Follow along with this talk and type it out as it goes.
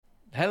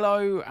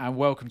Hello and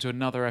welcome to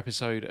another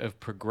episode of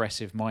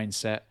Progressive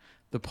Mindset,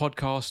 the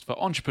podcast for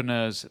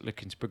entrepreneurs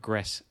looking to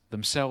progress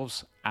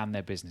themselves and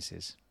their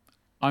businesses.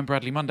 I'm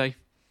Bradley Monday.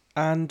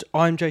 And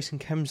I'm Jason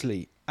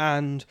Kemsley.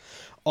 And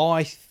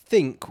I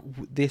think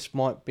this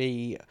might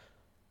be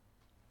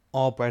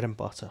our bread and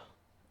butter.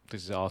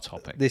 This is our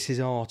topic. This is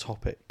our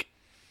topic.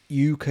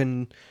 You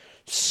can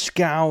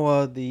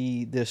scour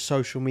the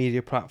social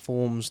media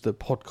platforms, the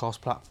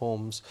podcast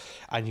platforms,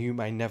 and you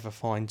may never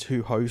find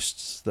two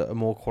hosts that are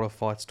more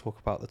qualified to talk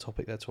about the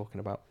topic they're talking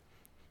about.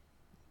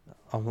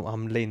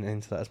 I'm leaning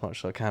into that as much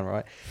as I can,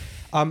 right?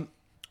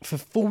 For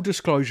full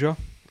disclosure,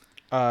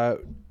 for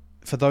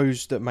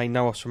those that may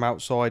know us from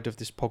outside of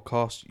this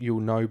podcast,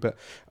 you'll know, but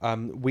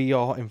we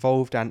are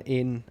involved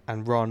and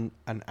run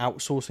an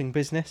outsourcing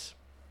business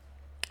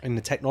in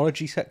the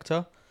technology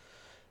sector.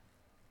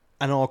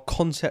 And our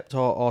concept,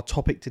 our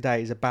topic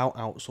today is about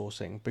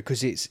outsourcing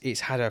because it's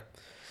had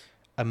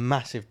a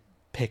massive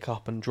pick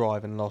up and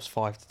drive in the last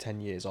 5 to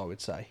 10 years, I would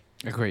say.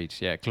 Agreed.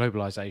 Yeah,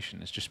 globalization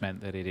has just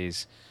meant that it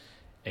is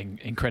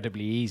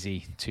incredibly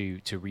easy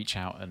to reach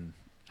out and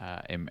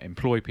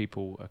employ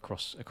people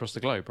across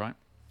the globe, right?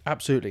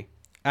 Absolutely.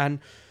 And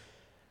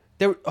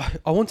I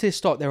wanted to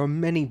start. There are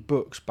many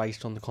books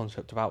based on the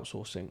concept of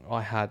outsourcing.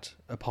 I had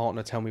a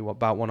partner tell me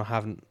about one I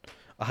hadn't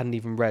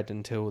even read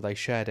until they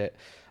shared it.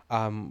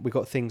 We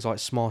got things like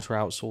Smarter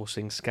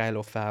Outsourcing, Scale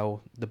or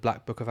Fail, the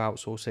Black Book of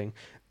Outsourcing.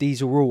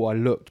 These are all, I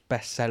looked,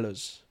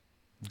 bestsellers.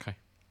 Okay.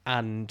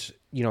 And,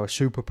 are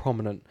super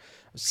prominent.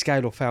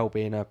 Scale or Fail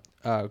being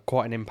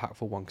quite an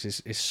impactful one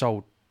because it's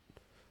sold,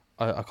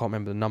 I can't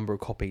remember the number of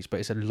copies, but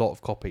it's a lot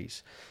of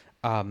copies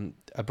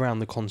around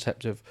the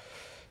concept of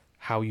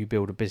how you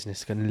build a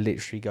business that can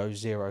literally go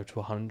 0 to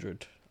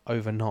 100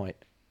 overnight.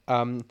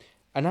 And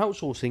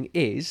outsourcing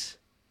is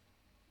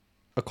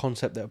a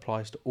concept that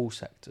applies to all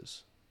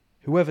sectors.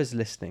 Whoever's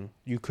listening,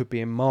 you could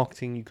be in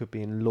marketing, you could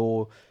be in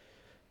law,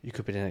 you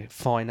could be in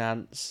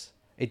finance.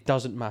 It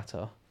doesn't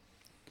matter.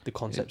 The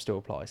concept still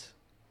applies.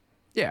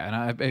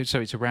 Yeah, and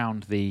so it's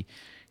around the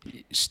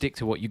stick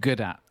to what you're good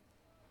at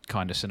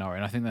kind of scenario,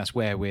 and I think that's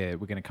where we're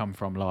going to come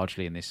from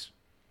largely in this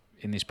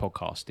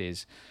podcast.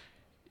 Is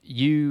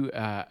you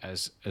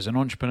as an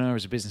entrepreneur,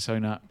 as a business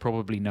owner,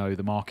 probably know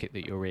the market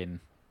that you're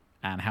in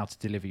and how to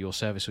deliver your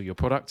service or your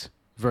product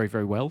very,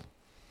 very well.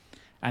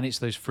 And it's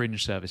those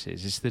fringe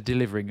services. It's the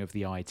delivering of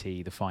the IT,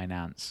 the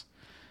finance,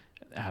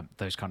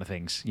 those kind of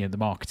things. The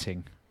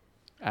marketing,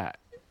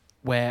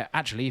 where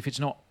actually, if it's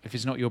not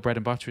your bread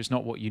and butter, it's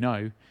not what you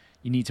know.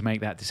 You need to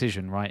make that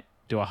decision, right?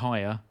 Do I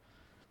hire,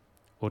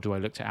 or do I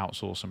look to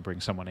outsource and bring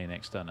someone in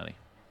externally?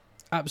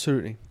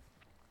 Absolutely.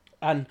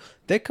 And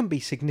there can be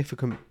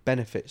significant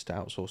benefits to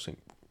outsourcing,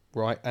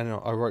 right? And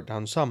I wrote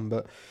down some,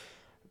 but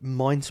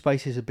mind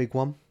space is a big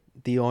one.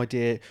 The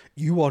idea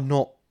you are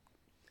not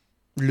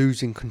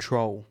losing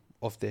control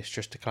of this,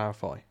 just to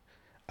clarify,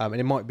 and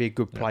it might be a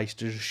good place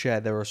to just share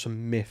there are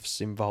some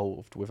myths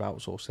involved with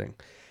outsourcing.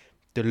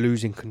 The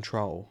losing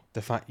control,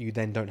 the fact you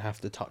then don't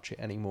have to touch it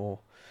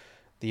anymore,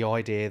 the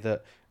idea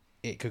that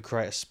it could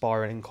create a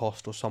spiraling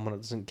cost or someone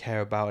that doesn't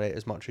care about it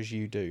as much as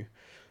you do.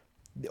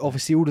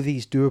 Obviously all of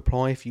these do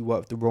apply if you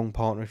work with the wrong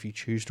partner, if you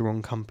choose the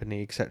wrong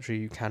company, etc.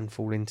 You can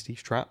fall into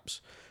these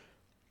traps,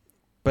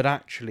 but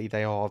actually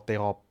they are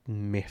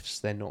myths.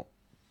 They're not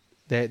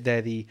they're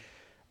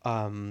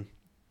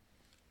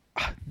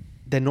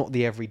not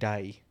the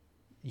everyday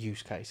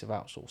use case of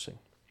outsourcing.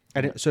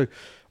 And so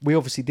we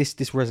obviously, this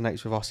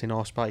resonates with us in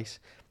our space.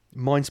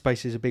 Mind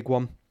space is a big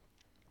one.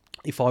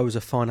 If I was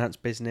a finance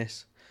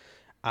business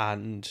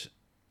and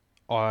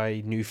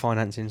I knew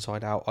finance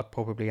inside out, I'd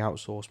probably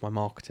outsource my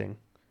marketing.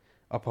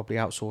 I'd probably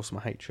outsource my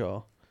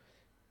HR.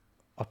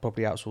 I'd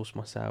probably outsource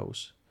my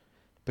sales.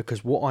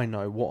 Because what I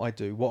know, what I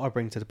do, what I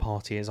bring to the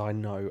party is I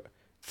know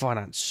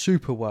finance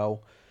super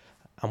well.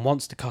 And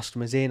once the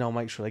customer's in, I'll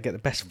make sure they get the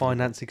best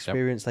finance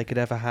experience they could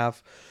ever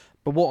have.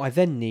 But what I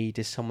then need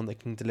is someone that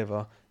can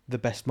deliver the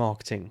best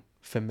marketing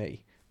for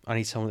me. I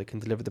need someone that can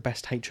deliver the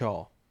best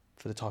HR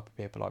for the type of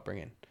people I bring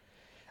in.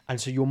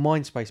 And so your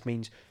mind space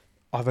means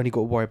I've only got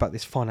to worry about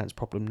this finance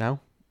problem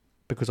now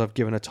because I've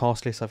given a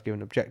task list, I've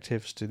given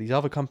objectives to these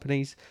other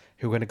companies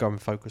who are going to go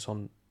and focus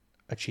on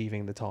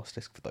achieving the task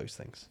list for those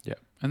things. Yeah.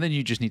 And then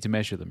you just need to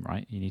measure them,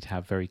 right? You need to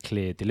have very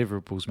clear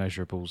deliverables,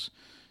 measurables,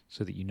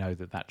 so that you know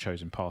that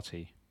chosen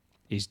party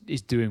is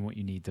doing what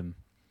you need them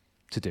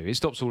to do. It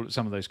stops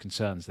some of those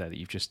concerns there that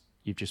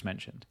you've just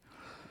mentioned.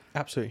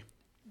 Absolutely.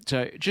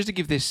 So just to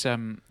give this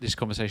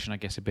conversation, I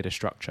guess, a bit of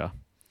structure,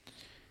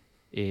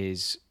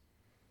 is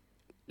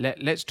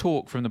let's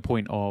talk from the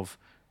point of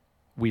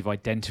we've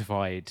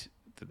identified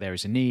that there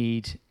is a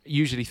need,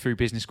 usually through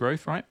business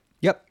growth, right?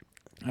 Yep.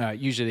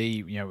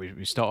 Usually,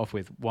 we start off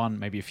with one,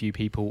 maybe a few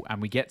people,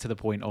 and we get to the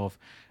point of,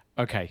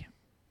 okay,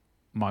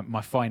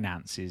 my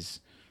finance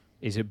is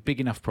a big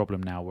enough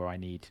problem now where I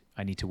need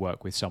to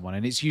work with someone.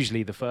 And it's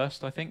usually the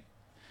first, I think,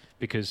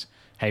 because,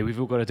 hey, we've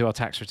all got to do our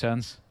tax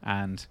returns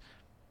and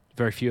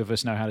very few of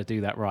us know how to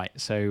do that right.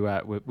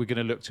 So we're going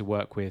to look to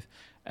work with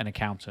an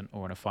accountant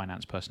or a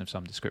finance person of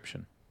some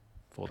description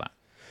for that.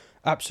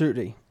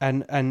 Absolutely.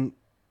 And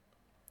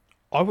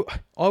I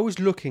was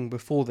looking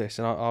before this,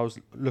 and I was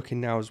looking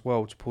now as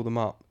well to pull them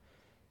up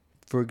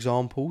for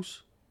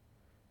examples,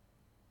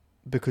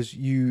 because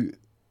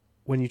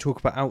when you talk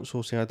about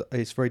outsourcing,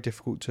 it's very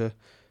difficult to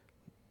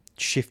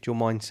shift your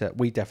mindset.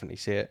 We definitely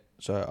see it.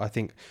 So I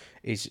think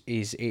it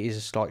is a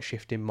slight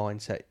shift in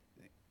mindset,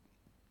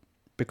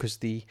 because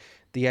the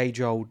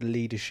age-old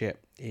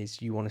leadership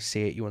is you want to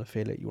see it, you want to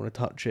feel it, you want to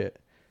touch it.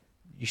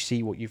 You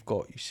see what you've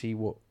got, you see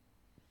what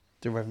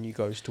the revenue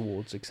goes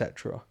towards,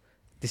 etc.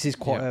 This is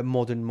quite a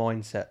modern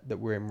mindset that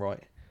we're in,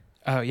 right?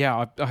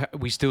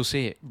 We still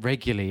see it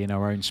regularly in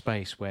our own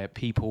space, where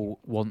people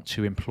want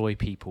to employ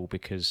people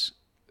because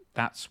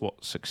that's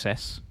what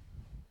success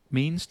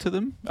means to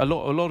them. A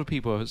lot of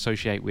people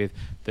associate with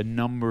the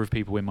number of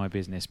people in my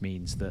business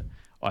means that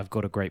I've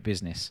got a great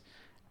business.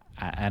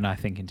 And I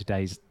think in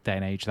today's day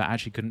and age, that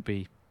actually couldn't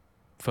be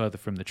further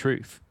from the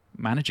truth.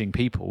 Managing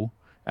people,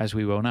 as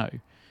we well know,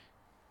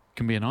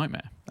 can be a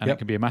nightmare, and it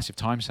can be a massive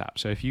time sap.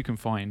 So if you can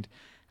find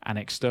an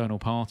external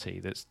party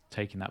that's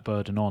taking that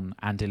burden on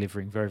and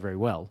delivering very, very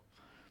well,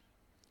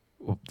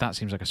 that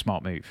seems like a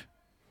smart move,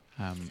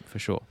 for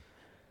sure.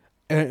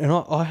 And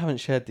I haven't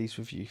shared these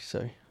with you,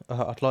 so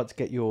I'd like to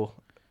get your...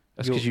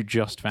 That's because you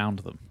just found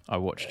them. I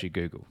watched you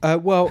Google.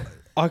 Well,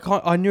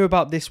 I knew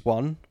about this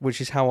one,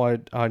 which is how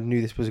I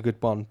knew this was a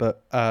good one,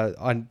 but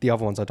the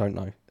other ones I don't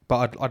know.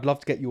 But I'd love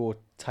to get your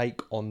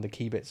take on the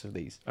key bits of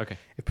these. Okay.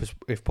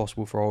 If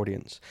possible for our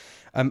audience.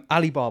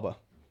 Alibaba.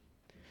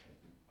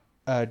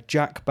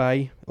 Jack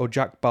Bay, or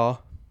Jack Ba,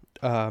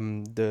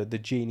 the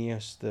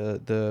genius,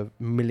 the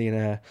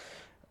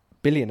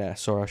billionaire,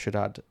 sorry, I should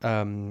add,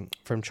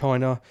 from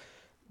China,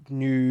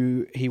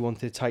 knew he wanted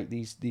to take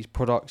these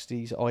products,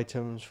 these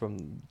items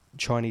from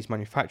Chinese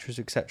manufacturers,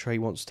 etc. He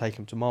wants to take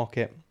them to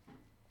market.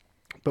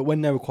 But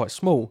when they were quite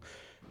small,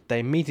 they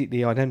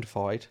immediately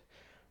identified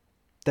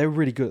they were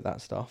really good at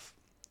that stuff.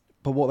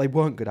 But what they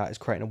weren't good at is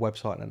creating a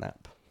website and an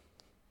app.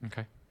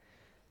 Okay.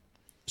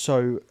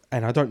 So,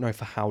 and I don't know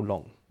for how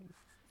long.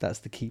 That's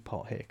the key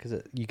part here, because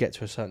you get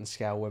to a certain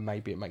scale where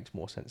maybe it makes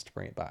more sense to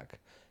bring it back.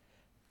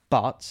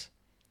 But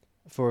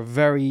for a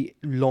very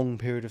long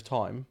period of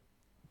time,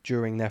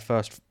 during their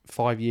first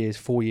 5 years,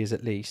 4 years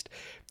at least,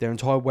 their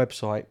entire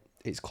website,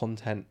 its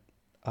content,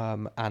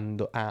 and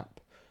the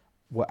app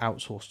were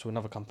outsourced to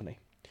another company.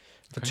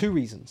 For two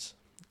reasons.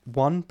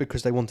 One,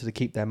 because they wanted to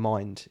keep their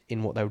mind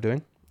in what they were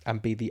doing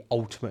and be the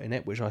ultimate in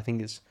it, which I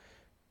think is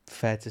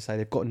fair to say.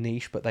 They've got a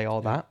niche, but they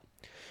are that.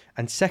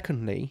 And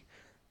secondly,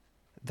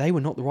 they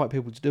were not the right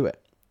people to do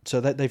it. So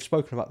they've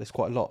spoken about this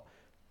quite a lot.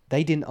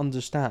 They didn't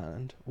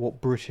understand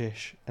what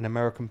British and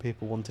American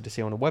people wanted to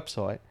see on a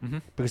website,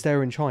 because they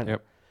were in China.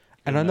 Yep.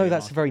 And I know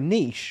that's very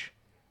niche,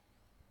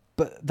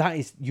 but that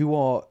is you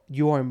are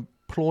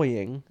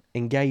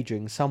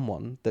engaging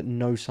someone that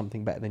knows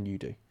something better than you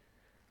do.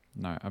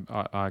 No,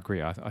 I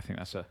agree. I think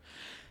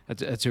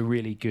it's a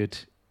really good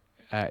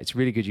it's a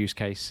really good use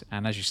case.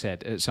 And as you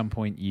said, at some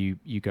point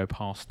you go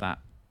past that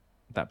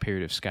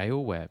period of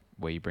scale where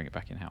you bring it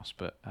back in house,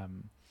 but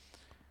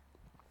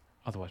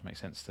otherwise it makes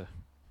sense to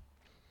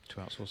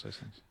outsource those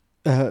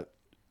things.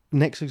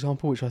 Next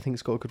example, which I think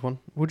has got a good one.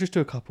 We'll just do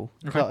a couple.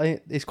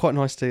 Okay. It's quite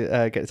nice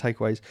to get the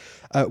takeaways.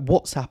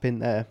 WhatsApp in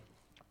their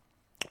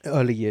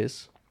early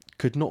years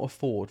could not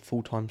afford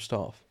full-time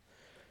staff.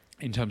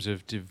 In terms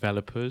of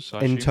developers,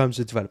 In terms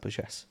of developers,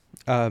 yes.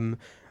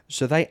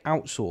 So they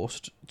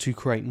outsourced to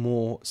create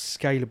more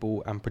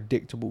scalable and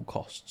predictable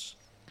costs.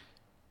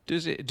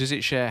 Does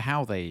it share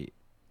how they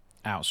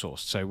outsourced?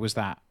 So was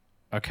that,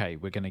 okay,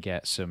 we're going to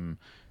get some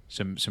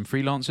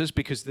freelancers,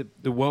 because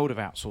the world of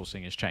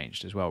outsourcing has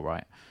changed as well,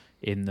 right?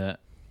 In that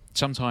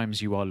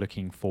sometimes you are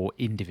looking for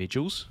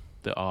individuals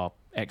that are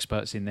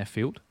experts in their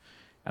field,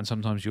 and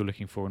sometimes you're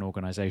looking for an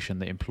organization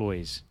that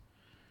employs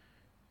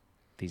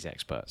these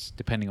experts,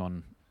 depending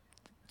on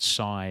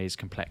size,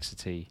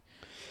 complexity.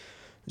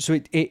 So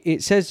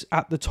it says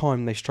at the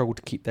time they struggled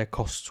to keep their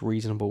costs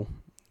reasonable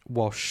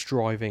while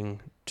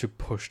striving to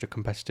push the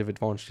competitive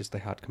advantages they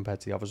had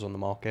compared to the others on the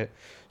market.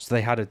 So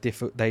they had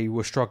they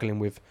were struggling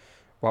with,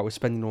 right, we're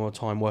spending all our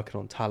time working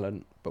on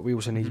talent, but we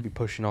also need to be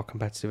pushing our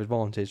competitive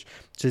advantage.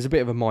 So there's a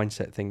bit of a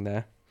mindset thing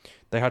there.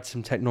 They had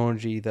some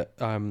technology that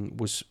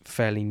was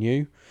fairly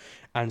new.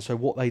 And so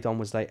what they done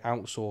was they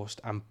outsourced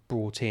and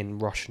brought in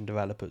Russian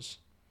developers.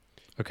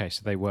 Okay,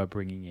 so they were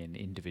bringing in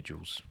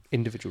individuals.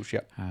 Individuals,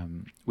 yeah.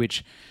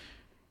 Which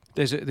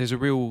there's a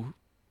real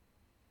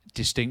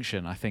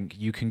distinction. I think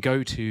you can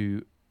go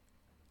to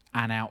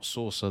an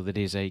outsourcer that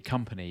is a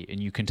company, and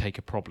you can take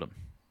a problem,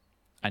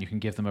 and you can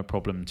give them a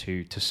problem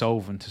to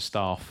solve and to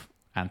staff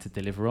and to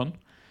deliver on.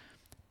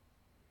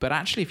 But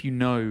actually, if you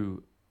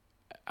know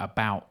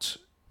about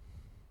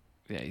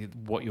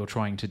what you're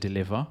trying to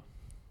deliver,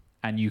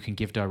 and you can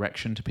give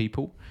direction to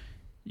people,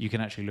 you can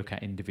actually look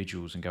at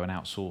individuals and go and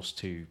outsource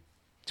to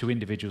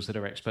individuals that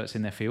are experts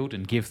in their field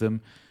and give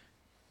them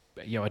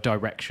a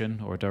direction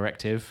or a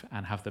directive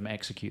and have them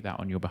execute that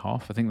on your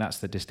behalf. I think that's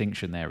the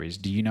distinction there, is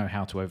do you know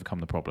how to overcome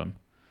the problem?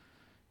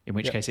 In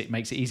which case it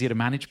makes it easier to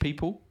manage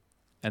people,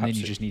 and then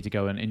you just need to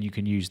go and you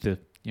can use the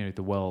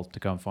the world to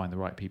go and find the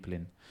right people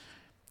in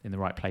the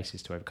right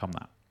places to overcome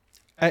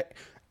that.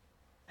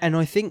 And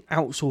I think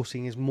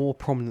outsourcing is more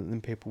prominent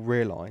than people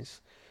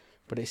realise,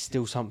 but it's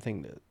still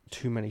something that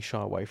too many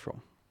shy away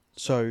from.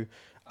 So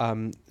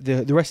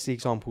the rest of the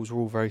examples are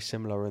all very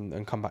similar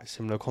and come back to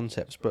similar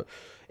concepts. But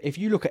if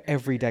you look at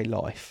everyday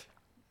life,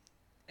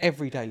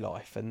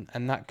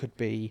 and that could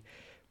be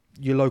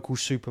your local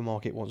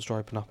supermarket wants to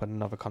open up in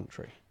another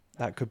country.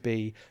 That could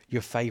be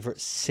your favourite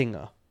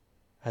singer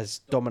has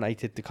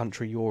dominated the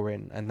country you're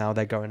in, and now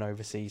they're going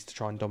overseas to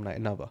try and dominate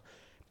another.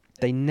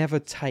 They never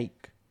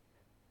take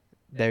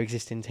their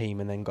existing team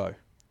and then go.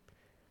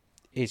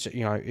 It's,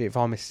 if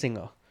I'm a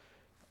singer,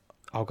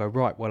 I'll go,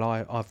 right, well,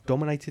 I've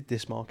dominated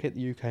this market,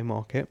 the UK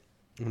market.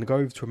 I'm going to go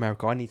over to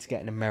America. I need to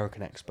get an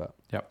American expert.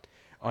 Yep.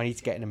 I need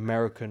to get an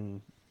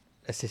American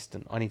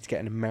assistant. I need to get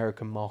an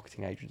American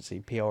marketing agency,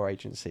 PR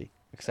agency,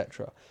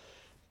 etc.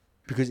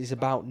 Because it's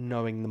about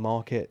knowing the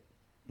market,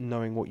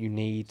 knowing what you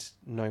need,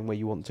 knowing where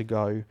you want to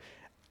go.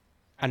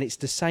 And it's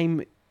the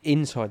same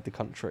inside the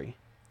country.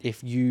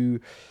 If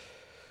you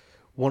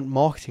want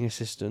marketing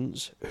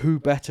assistants, who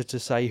better to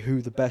say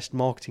who the best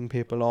marketing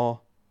people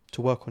are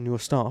to work on your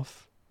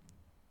staff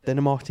than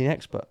a marketing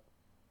expert?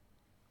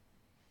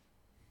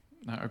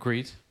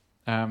 Agreed.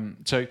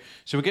 So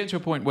we're getting to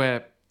a point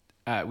where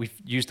we've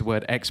used the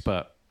word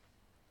expert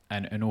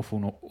an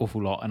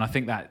awful lot, and I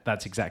think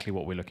that's exactly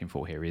what we're looking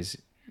for here. Is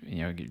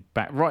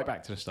right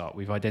back to the start.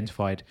 We've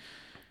identified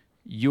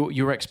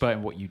you're expert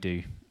in what you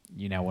do.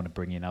 You now want to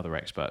bring in other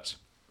experts,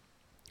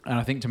 and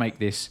I think to make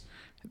this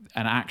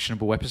an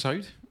actionable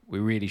episode, we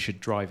really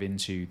should drive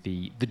into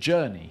the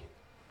journey,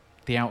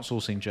 the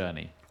outsourcing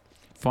journey,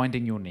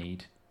 finding your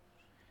need,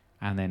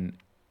 and then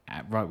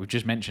we've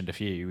just mentioned a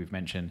few. We've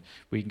mentioned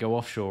we can go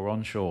offshore,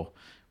 onshore,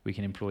 we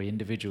can employ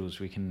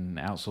individuals, we can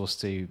outsource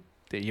to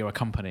a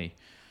company.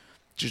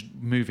 Just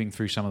moving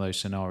through some of those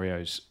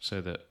scenarios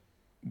so that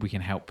we can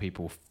help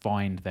people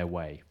find their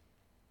way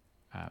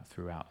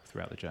throughout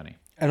the journey.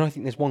 And I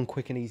think there's one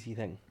quick and easy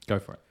thing. Go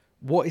for it.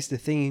 What is the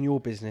thing in your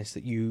business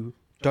that you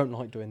don't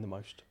like doing the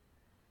most?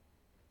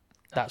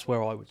 That's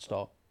where I would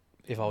start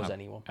if I was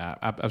anyone.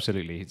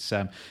 Absolutely. It's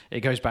it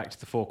goes back to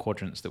the 4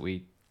 quadrants that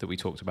we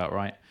talked about,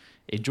 right?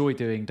 Enjoy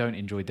doing, don't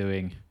enjoy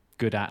doing,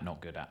 good at,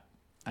 not good at.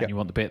 And you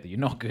want the bit that you're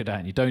not good at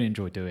and you don't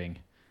enjoy doing,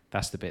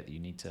 that's the bit that you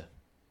need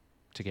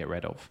to get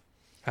rid of.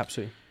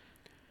 Absolutely.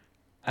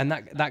 And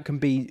that can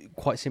be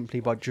quite simply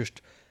by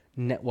just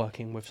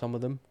networking with some of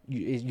them.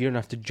 You don't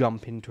have to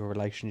jump into a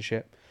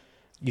relationship.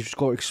 You've just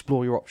got to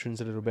explore your options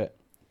a little bit.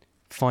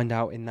 Find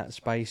out in that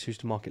space who's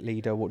the market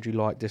leader, what do you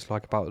like,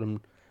 dislike about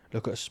them.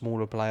 Look at a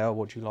smaller player,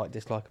 what do you like,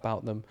 dislike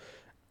about them.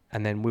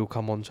 And then we'll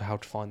come on to how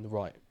to find the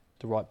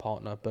right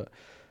partner. But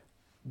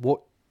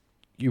what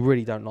you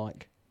really don't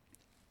like.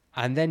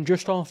 And then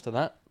just after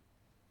that,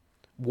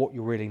 what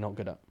you're really not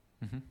good at.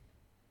 Mm-hmm.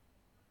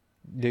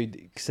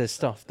 Because there's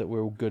stuff that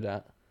we're all good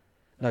at.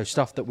 No,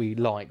 stuff that we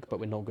like, but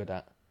we're not good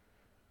at.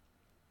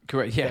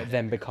 Correct, yeah. That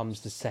then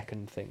becomes the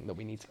second thing that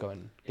we need to go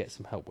and get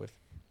some help with.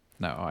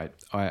 No,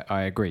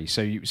 I agree.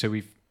 So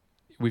we've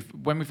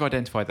when we've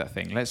identified that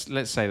thing,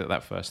 let's say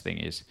that first thing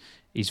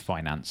is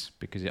finance,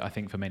 because I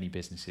think for many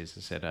businesses,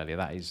 as I said earlier,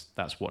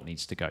 that's what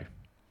needs to go.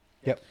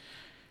 Yep.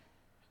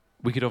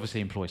 We could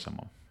obviously employ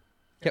someone.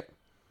 Yep.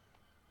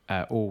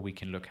 Or we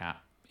can look at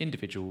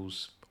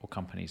individuals or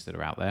companies that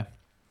are out there.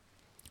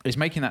 It's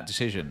making that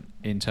decision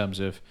in terms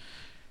of,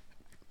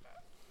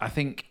 I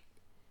think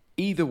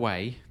either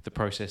way, the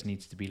process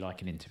needs to be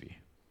like an interview.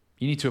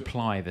 You need to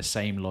apply the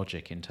same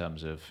logic in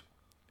terms of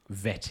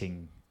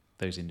vetting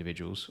those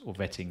individuals or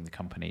vetting the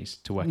companies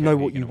to work out. Know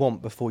what you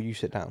want before you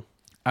sit down.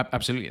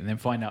 Absolutely, and then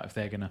find out if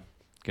they're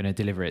gonna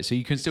deliver it. So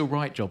you can still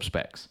write job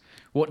specs.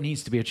 What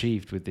needs to be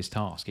achieved with this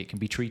task? It can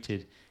be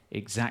treated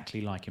exactly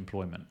like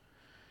employment.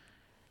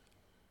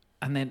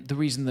 And then the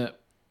reason that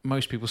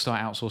most people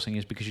start outsourcing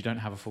is because you don't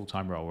have a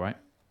full-time role, right?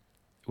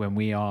 When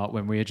we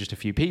are just a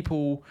few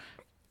people,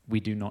 we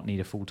do not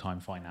need a full-time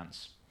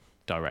finance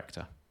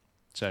director.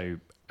 So,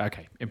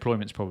 okay,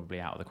 employment's probably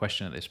out of the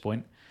question at this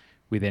point.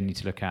 We then need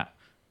to look at,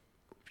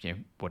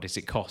 what does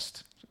it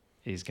cost?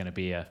 Is going to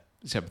be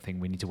something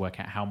we need to work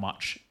out. How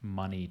much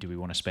money do we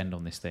want to spend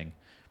on this thing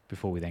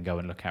before we then go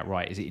and look at,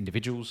 right, is it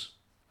individuals?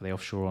 Are they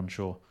offshore,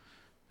 onshore?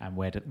 And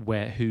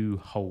who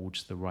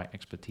holds the right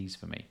expertise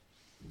for me?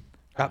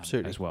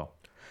 Absolutely. As well.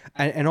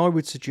 And I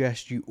would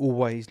suggest you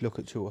always look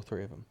at 2 or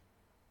 3 of them.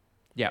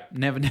 Yeah,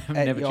 never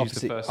choose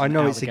the first. I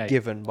know it's a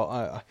given,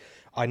 but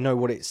I know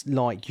what it's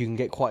like. You can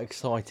get quite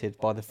excited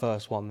by the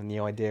first one and the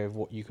idea of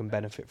what you can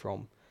benefit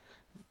from.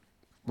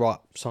 Right,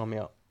 sign me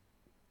up.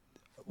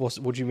 What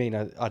do you mean?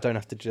 I don't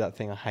have to do that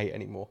thing I hate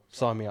anymore.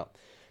 Sign me up.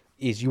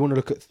 Is you want to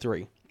look at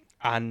 3,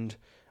 and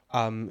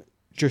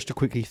just to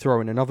quickly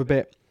throw in another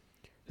bit,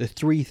 the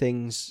 3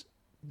 things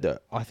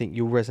that I think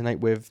you'll resonate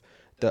with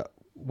that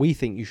we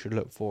think you should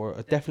look for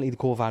are definitely the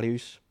core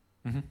values.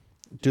 Mm-hmm.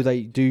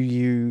 Do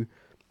you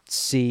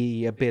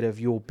see a bit of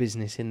your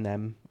business in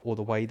them, or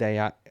the way they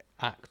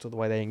act, or the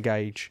way they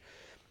engage?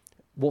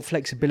 What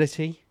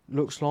flexibility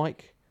looks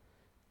like?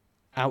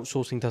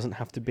 outsourcing doesn't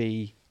have to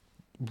be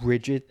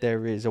rigid.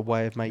 There is a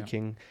way of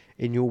making,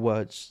 in your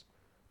words,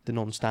 the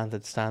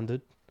non-standard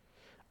standard.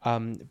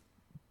 And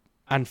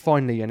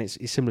finally, and it's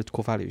similar to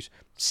core values,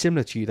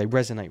 similar to you, they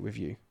resonate with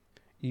you.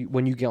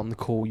 When you get on the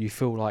call, you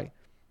feel like,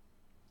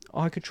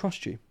 I could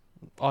trust you.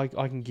 I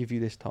can give you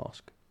this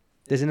task.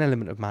 There's an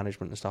element of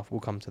management and stuff.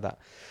 We'll come to that.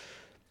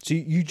 So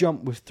you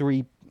jump with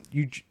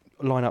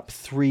line up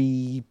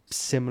three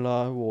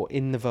similar or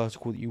in the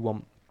vertical that you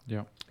want.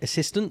 Yeah.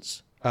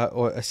 Assistants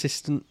or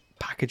assistant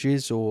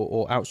packages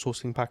or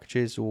outsourcing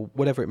packages or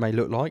whatever it may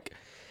look like.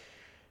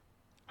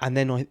 And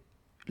then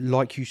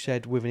like you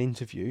said with an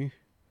interview,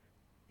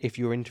 if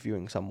you're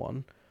interviewing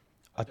someone,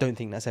 I don't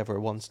think that's ever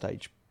a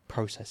one-stage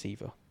process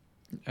either.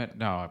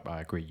 No,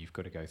 I agree. You've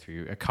got to go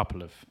through a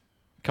couple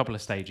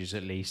of stages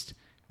at least.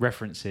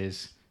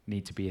 References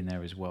need to be in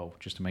there as well,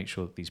 just to make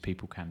sure that these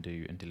people can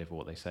do and deliver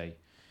what they say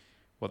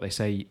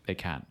they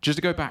can. Just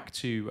to go back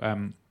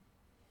to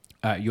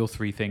your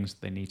three things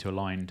that they need to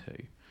align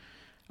to,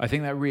 I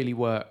think that really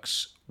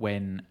works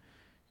when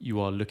you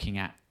are looking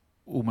at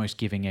almost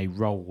giving a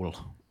role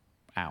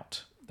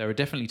out. There are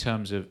definitely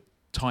types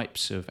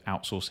of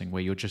outsourcing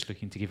where you're just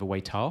looking to give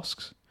away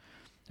tasks,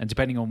 and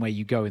depending on where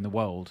you go in the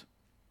world,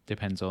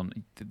 depends on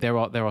there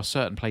are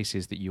certain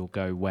places that you'll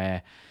go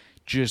where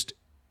just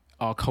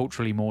are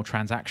culturally more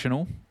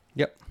transactional.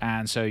 Yep.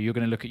 And so you're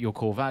going to look at your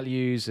core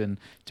values, and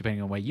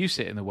depending on where you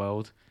sit in the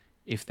world,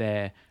 if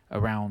they're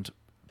around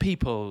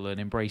people and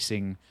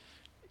embracing,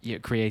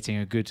 creating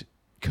a good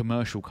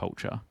commercial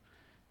culture,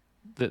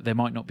 that there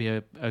might not be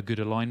a good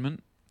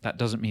alignment. That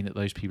doesn't mean that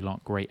those people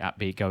aren't great at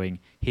going,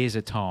 here's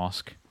a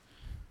task,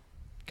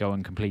 go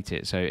and complete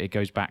it. So it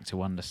goes back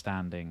to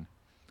understanding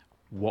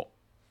what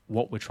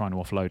we're trying to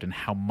offload and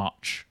how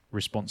much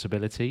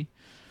responsibility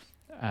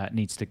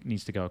needs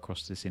to go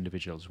across this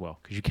individual as well.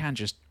 Because you can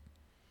just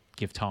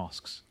give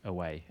tasks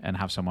away and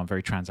have someone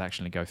very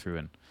transactionally go through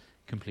and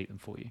complete them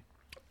for you.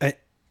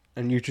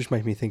 And you just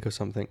made me think of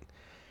something.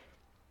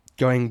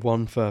 Going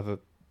one further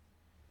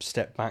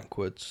step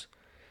backwards,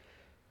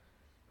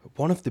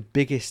 one of the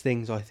biggest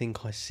things I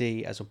think I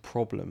see as a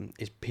problem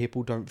is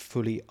people don't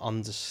fully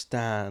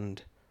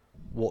understand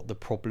what the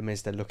problem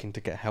is they're looking to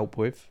get help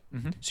with.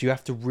 Mm-hmm. So you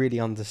have to really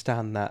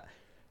understand that.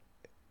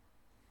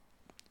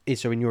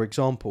 So in your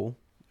example,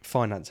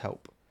 finance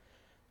help.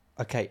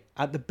 Okay,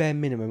 at the bare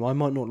minimum, I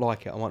might not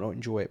like it, I might not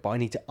enjoy it, but I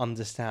need to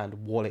understand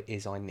what it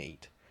is I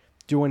need.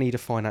 Do I need a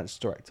finance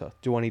director?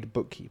 Do I need a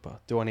bookkeeper?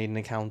 Do I need an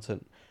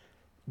accountant?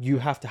 You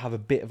have to have a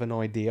bit of an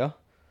idea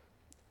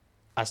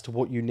as to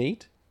what you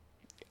need.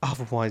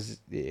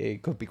 Otherwise,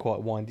 it could be quite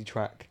a windy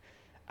track,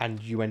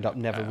 and you end up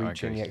never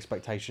reaching the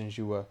expectations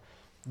you were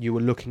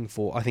looking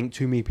for. I think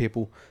too many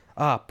people,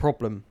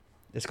 problem.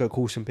 Let's go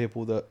call some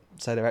people that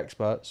say they're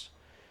experts.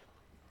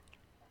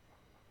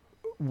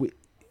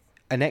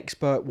 An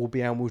expert will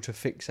be able to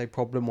fix a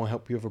problem or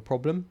help you with a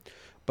problem,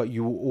 but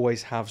you will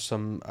always have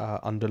some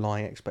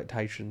underlying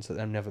expectations that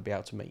they'll never be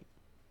able to meet.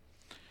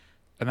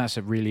 And that's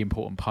a really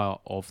important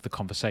part of the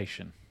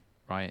conversation,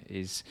 right?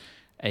 Is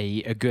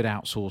a good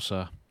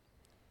outsourcer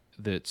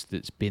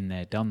that's been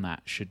there, done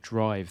that, should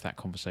drive that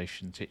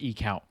conversation to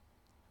eke out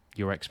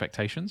your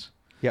expectations.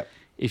 Yep.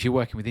 If you're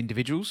working with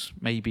individuals,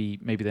 maybe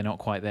they're not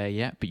quite there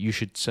yet, but you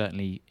should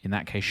certainly, in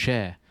that case,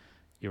 share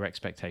your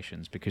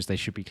expectations, because they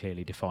should be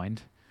clearly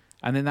defined.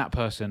 And then that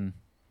person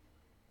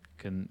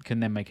can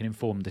then make an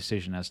informed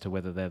decision as to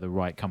whether they're the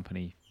right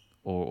company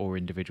or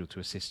individual to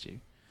assist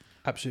you.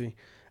 Absolutely.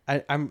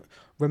 And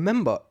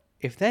remember,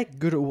 if they're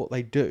good at what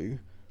they do,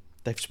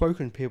 they've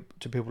spoken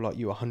to people like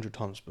you 100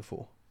 times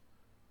before.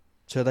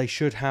 So they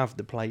should have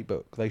the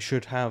playbook. They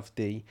should have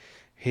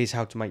here's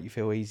how to make you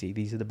feel easy.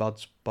 These are the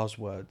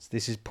buzzwords.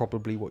 This is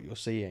probably what you're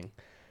seeing.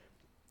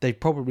 They've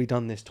probably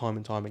done this time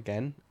and time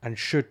again and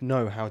should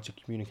know how to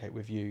communicate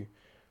with you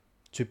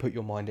to put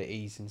your mind at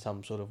ease in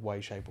some sort of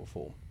way, shape or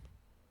form.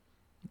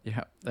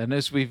 Yeah. And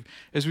as we've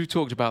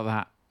talked about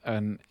that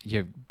and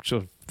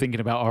sort of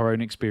thinking about our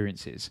own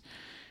experiences,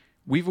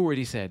 we've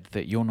already said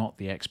that you're not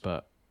the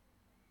expert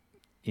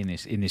in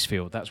this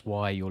field. That's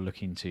why you're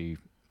looking to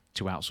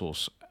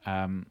outsource.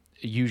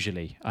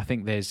 Usually, I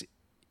think there's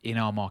in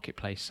our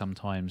marketplace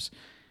sometimes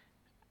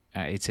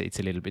it's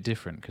a little bit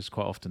different, because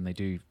quite often they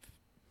do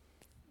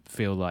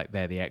feel like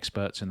they're the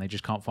experts and they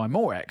just can't find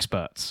more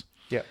experts.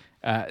 Yeah.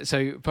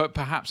 So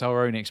perhaps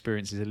our own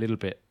experience is a little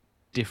bit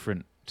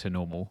different to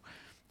normal.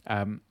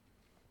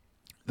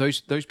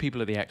 Those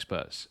people are the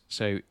experts.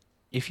 So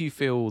if you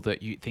feel that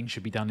things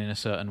should be done in a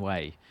certain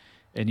way,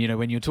 and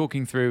when you're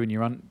talking through and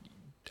you're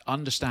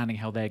understanding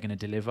how they're going to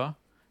deliver,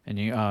 and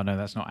no,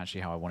 that's not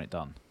actually how I want it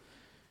done.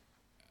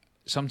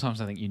 Sometimes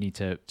I think you need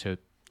to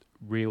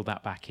reel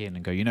that back in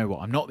and go, you know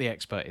what, I'm not the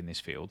expert in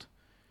this field.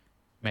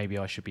 Maybe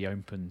I should be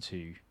open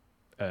to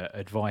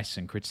advice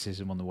and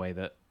criticism on the way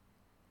that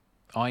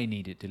I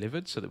need it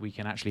delivered, so that we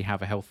can actually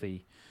have a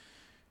healthy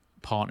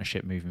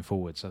partnership moving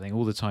forward. So I think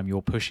all the time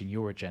you're pushing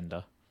your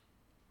agenda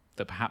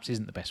that perhaps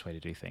isn't the best way to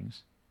do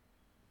things,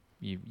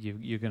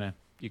 you're gonna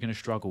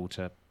struggle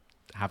to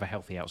have a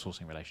healthy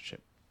outsourcing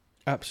relationship.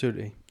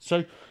 Absolutely.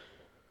 So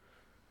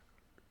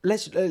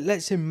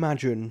let's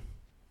imagine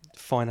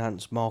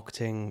finance,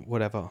 marketing,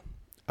 whatever.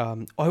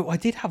 I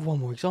did have one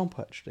more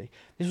example actually.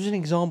 This was an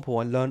example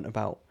I learnt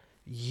about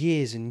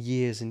years and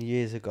years and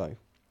years ago.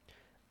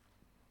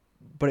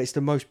 But it's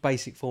the most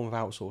basic form of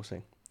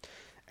outsourcing,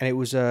 and it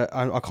was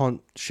I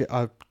can't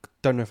I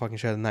don't know if I can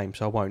share the name,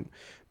 so I won't.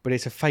 But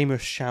it's a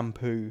famous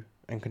shampoo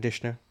and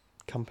conditioner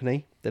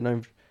company. They're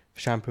known for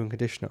shampoo and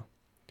conditioner.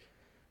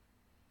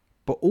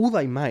 But all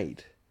they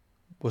made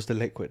was the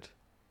liquid.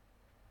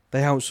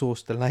 They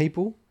outsourced the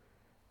label,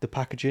 the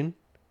packaging,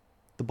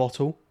 the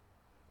bottle.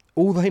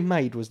 All they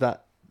made was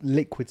that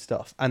liquid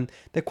stuff, and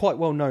they're quite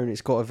well known.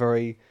 It's got a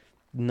very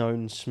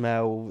known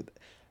smell,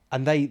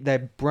 and their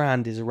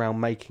brand is around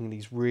making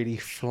these really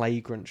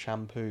flagrant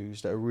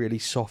shampoos that are really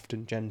soft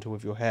and gentle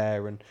with your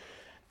hair. And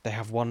they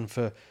have one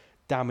for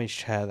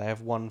damaged hair. They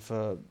have one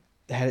for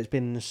hair that's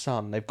been in the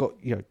sun. They've got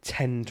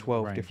 10,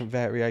 12 Range. different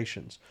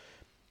variations.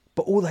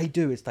 But all they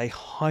do is they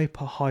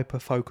hyper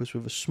focus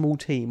with a small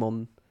team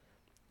on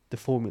the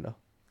formula,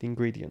 the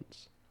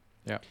ingredients.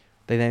 Yeah.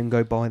 They then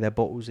go buy their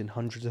bottles in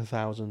hundreds of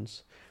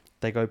thousands.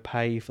 They go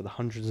pay for the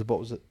hundreds of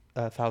bottles,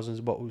 thousands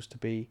of bottles to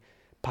be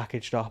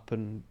packaged up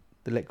and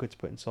the liquids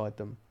put inside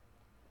them.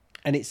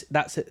 And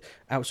that's it,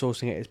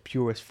 outsourcing it its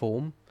purest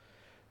form.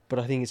 But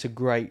I think it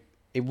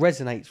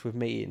resonates with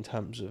me in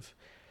terms of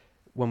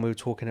when we were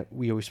talking,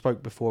 we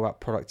spoke before about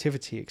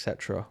productivity,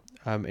 etc.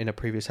 In a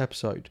previous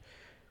episode.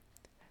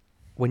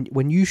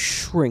 When you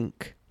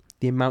shrink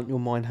the amount your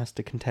mind has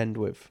to contend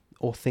with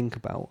or think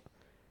about,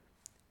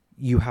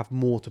 you have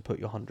more to put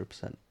your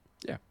 100%.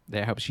 Yeah,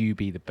 that helps you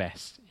be the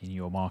best in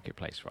your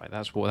marketplace, right?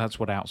 That's what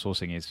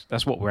outsourcing is.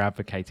 That's what we're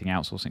advocating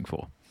outsourcing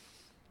for.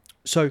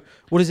 So,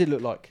 what does it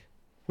look like?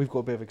 We've got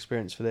a bit of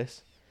experience for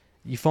this.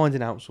 You find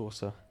an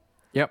outsourcer.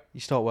 Yep. You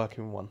start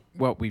working with one.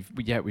 Well,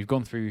 we've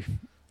gone through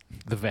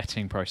the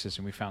vetting process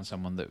and we found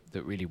someone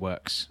that really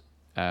works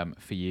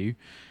for you.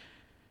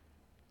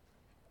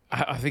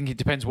 I think it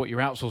depends what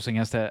you're outsourcing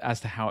as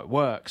to how it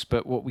works,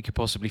 but what we could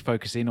possibly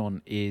focus in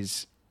on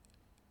is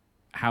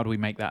how do we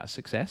make that a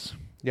success?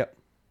 Yep.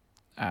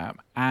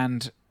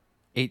 And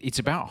it's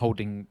about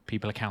holding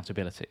people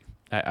accountable.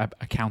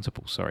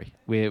 Sorry,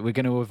 we're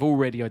going to have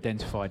already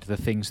identified the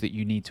things that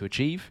you need to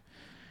achieve.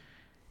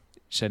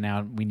 So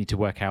now we need to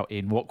work out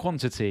in what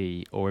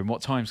quantity or in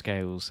what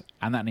timescales,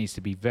 and that needs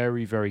to be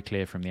very, very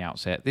clear from the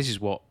outset. This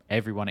is what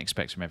everyone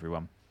expects from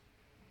everyone,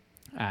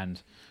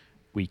 and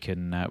we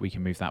can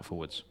move that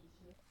forwards.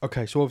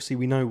 Okay, so obviously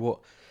we know what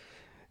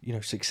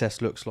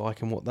success looks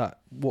like and what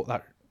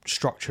that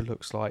structure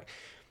looks like.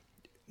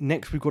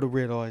 Next, we've got to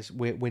realise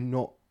we're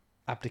not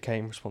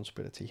abdicating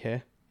responsibility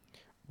here.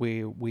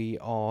 We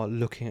are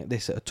looking at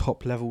this at a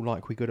top level,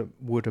 like we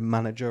would a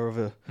manager of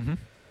a,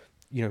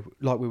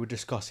 like we were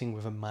discussing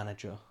with a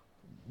manager,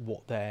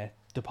 what their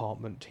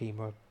department team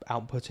are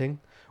outputting.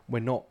 We're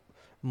not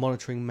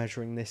monitoring,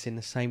 measuring this in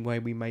the same way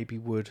we maybe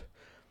would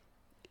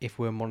if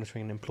we're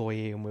monitoring an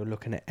employee and we're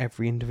looking at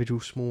every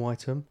individual small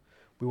item.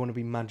 We want to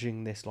be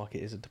managing this like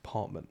it is a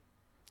department.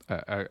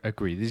 I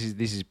agree. This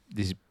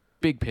is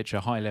big picture,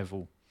 high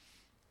level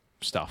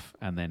stuff,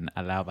 and then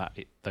allow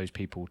those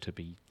people to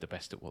be the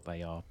best at what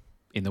they are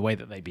in the way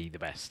that they be the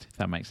best, if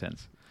that makes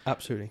sense.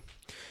 Absolutely.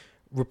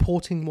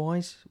 Reporting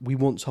wise, we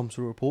want some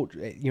sort of report.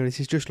 This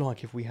is just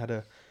like if we had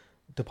a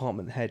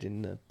department head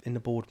in the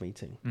board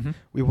meeting. Mm-hmm.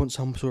 We want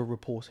some sort of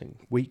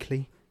reporting,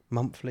 weekly,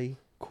 monthly,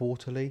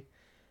 quarterly.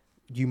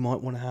 You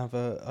might want to have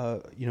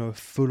a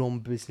full on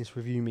business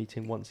review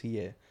meeting once a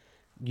year.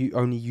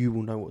 Only you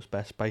will know what's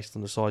best based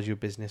on the size of your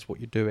business, what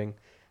you're doing,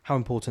 how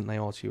important they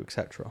are to you,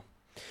 etc.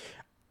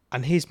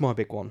 And here's my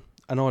big one,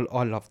 and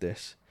I love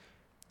this.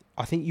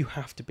 I think you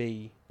have to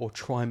be, or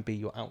try and be,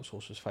 your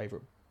outsourcer's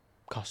favourite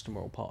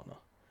customer or partner.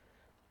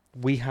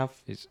 We have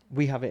it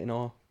in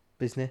our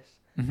business.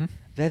 Mm-hmm.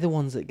 They're the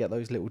ones that get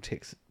those little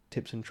tips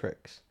and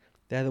tricks.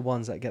 They're the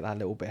ones that get that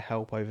little bit of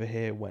help over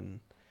here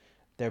when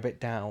they're a bit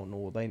down,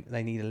 or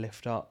they need a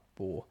lift up,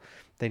 or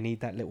they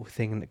need that little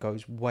thing that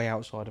goes way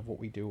outside of what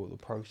we do or the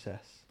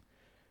process.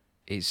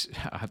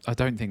 I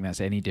don't think that's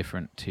any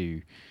different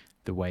to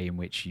the way in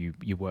which you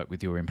work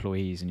with your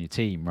employees and your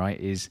team, right?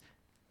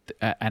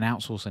 An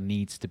outsourcer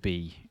needs to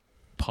be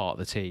part of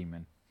the team.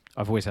 And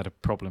I've always had a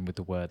problem with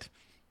the word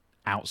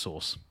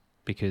outsource,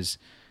 because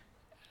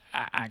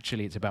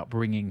actually it's about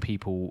bringing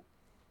people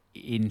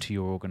into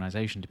your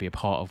organization to be a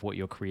part of what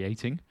you're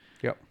creating.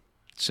 Yep.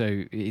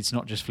 So it's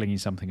not just flinging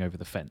something over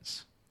the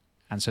fence.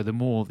 And so the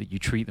more that you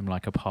treat them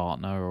like a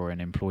partner or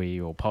an employee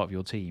or part of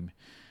your team,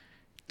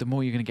 the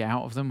more you're going to get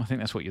out of them. I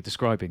think that's what you're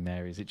describing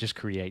there. Is it just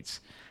creates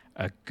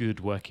a good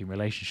working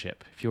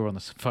relationship. If you're on the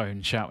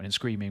phone shouting and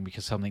screaming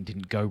because something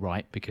didn't go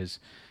right because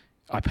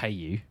I pay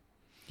you,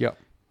 yeah,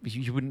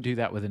 you wouldn't do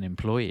that with an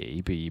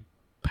employee, but you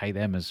pay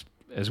them as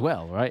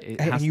well, right?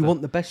 And you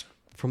want the best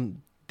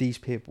from these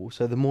people.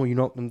 So the more you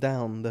knock them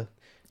down, the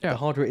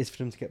harder it is for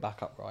them to get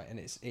back up, right? And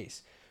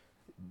it's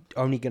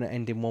only going to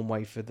end in one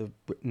way for the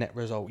net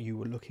result you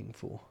were looking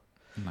for.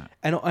 No.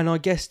 And I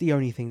guess the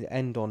only thing to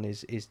end on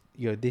is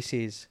this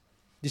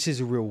is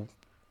a real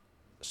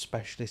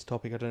specialist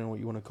topic. I don't know what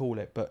you want to call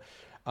it, but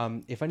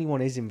if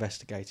anyone is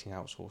investigating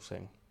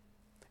outsourcing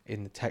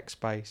in the tech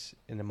space,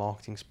 in the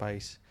marketing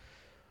space,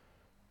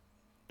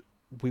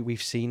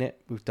 we've seen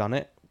it, we've done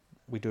it.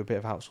 We do a bit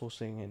of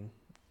outsourcing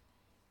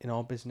in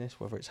our business,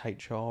 whether it's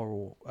HR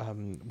or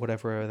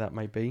whatever that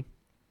may be.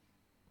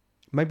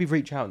 Maybe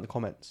reach out in the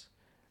comments.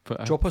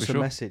 Drop us a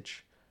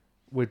message.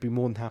 We'd be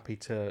more than happy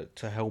to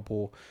help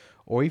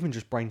or even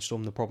just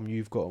brainstorm the problem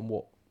you've got and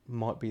what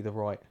might be the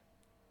right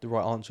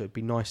answer. It'd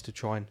be nice to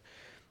try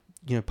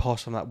and,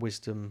 pass on that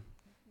wisdom, ?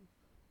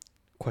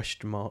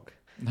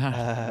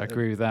 I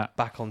agree with that.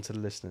 Back onto the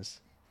listeners.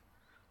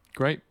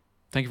 Great.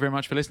 Thank you very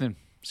much for listening.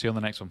 See you on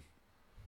the next one.